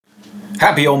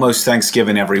Happy almost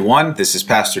Thanksgiving, everyone. This is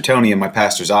Pastor Tony in my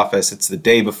pastor's office. It's the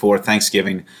day before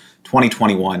Thanksgiving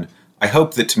 2021. I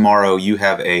hope that tomorrow you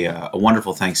have a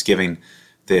wonderful Thanksgiving,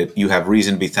 that you have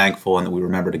reason to be thankful, and that we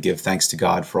remember to give thanks to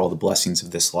God for all the blessings of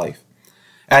this life.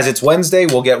 As it's Wednesday,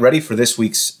 we'll get ready for this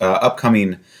week's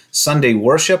upcoming Sunday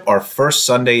worship, our first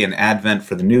Sunday in Advent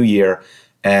for the new year,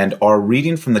 and our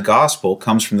reading from the Gospel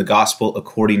comes from the Gospel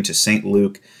according to St.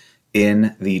 Luke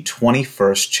in the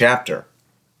 21st chapter.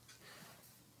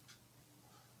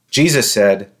 Jesus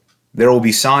said, "There will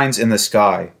be signs in the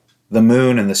sky, the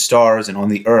moon and the stars, and on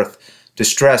the earth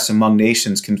distress among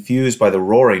nations confused by the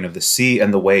roaring of the sea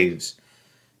and the waves.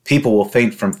 People will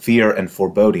faint from fear and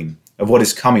foreboding of what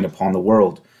is coming upon the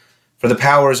world, for the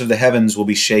powers of the heavens will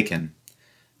be shaken.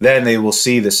 Then they will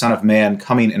see the Son of Man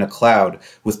coming in a cloud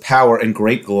with power and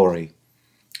great glory.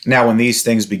 Now when these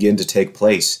things begin to take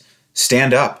place,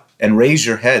 stand up and raise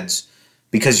your heads,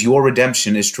 because your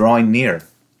redemption is drawing near."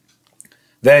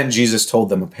 Then Jesus told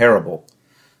them a parable.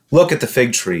 "Look at the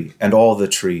fig tree and all the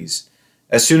trees.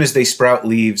 As soon as they sprout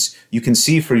leaves, you can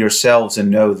see for yourselves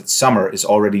and know that summer is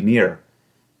already near.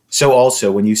 So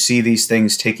also, when you see these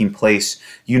things taking place,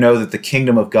 you know that the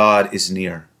kingdom of God is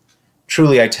near.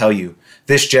 Truly I tell you,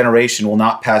 this generation will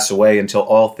not pass away until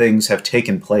all things have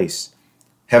taken place.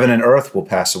 Heaven and earth will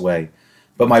pass away,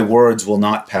 but my words will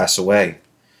not pass away.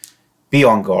 Be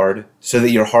on guard, so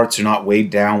that your hearts are not weighed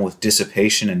down with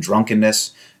dissipation and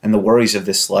drunkenness and the worries of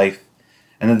this life,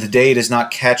 and that the day does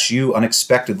not catch you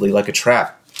unexpectedly like a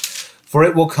trap. For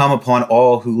it will come upon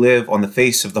all who live on the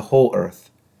face of the whole earth.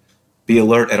 Be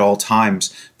alert at all times,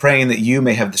 praying that you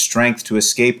may have the strength to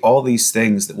escape all these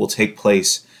things that will take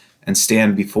place and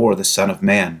stand before the Son of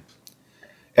Man."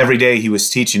 Every day he was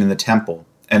teaching in the temple,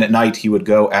 and at night he would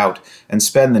go out and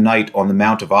spend the night on the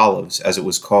Mount of Olives, as it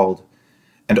was called.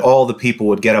 And all the people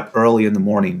would get up early in the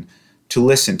morning to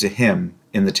listen to him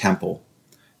in the temple.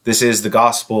 This is the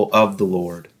gospel of the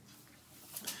Lord.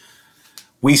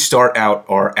 We start out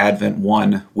our Advent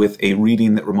 1 with a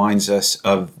reading that reminds us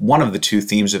of one of the two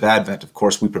themes of Advent. Of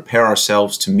course, we prepare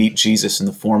ourselves to meet Jesus in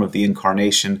the form of the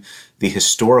Incarnation, the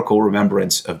historical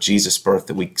remembrance of Jesus' birth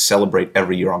that we celebrate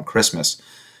every year on Christmas.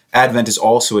 Advent is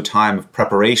also a time of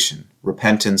preparation,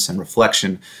 repentance, and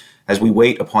reflection as we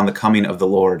wait upon the coming of the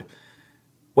Lord.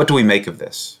 What do we make of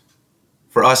this?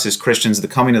 For us as Christians, the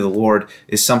coming of the Lord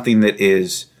is something that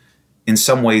is in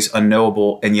some ways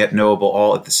unknowable and yet knowable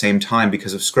all at the same time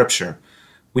because of Scripture.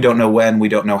 We don't know when, we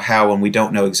don't know how, and we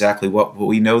don't know exactly what, but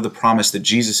we know the promise that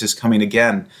Jesus is coming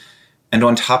again. And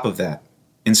on top of that,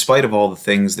 in spite of all the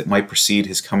things that might precede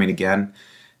his coming again,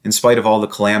 in spite of all the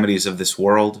calamities of this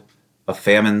world, of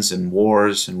famines and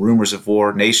wars and rumors of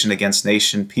war, nation against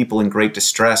nation, people in great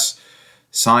distress,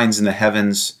 signs in the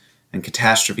heavens, and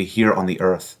catastrophe here on the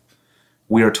earth,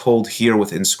 we are told here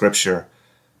within Scripture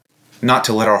not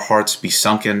to let our hearts be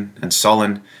sunken and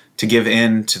sullen, to give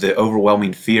in to the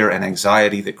overwhelming fear and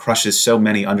anxiety that crushes so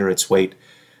many under its weight.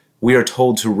 We are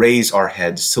told to raise our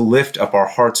heads, to lift up our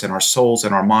hearts and our souls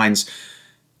and our minds,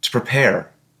 to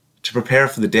prepare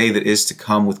for the day that is to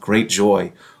come with great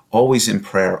joy, always in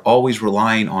prayer, always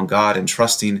relying on God and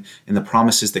trusting in the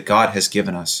promises that God has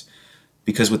given us.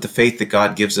 Because with the faith that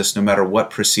God gives us, no matter what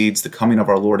precedes the coming of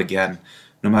our Lord again,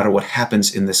 no matter what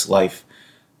happens in this life,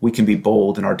 we can be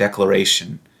bold in our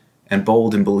declaration and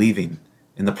bold in believing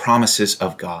in the promises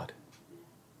of God.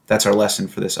 That's our lesson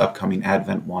for this upcoming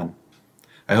Advent 1.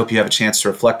 I hope you have a chance to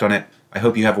reflect on it. I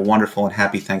hope you have a wonderful and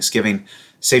happy Thanksgiving.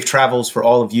 Safe travels for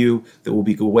all of you that will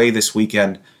be away this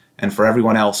weekend. And for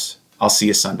everyone else, I'll see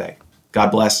you Sunday.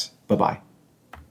 God bless. Bye-bye.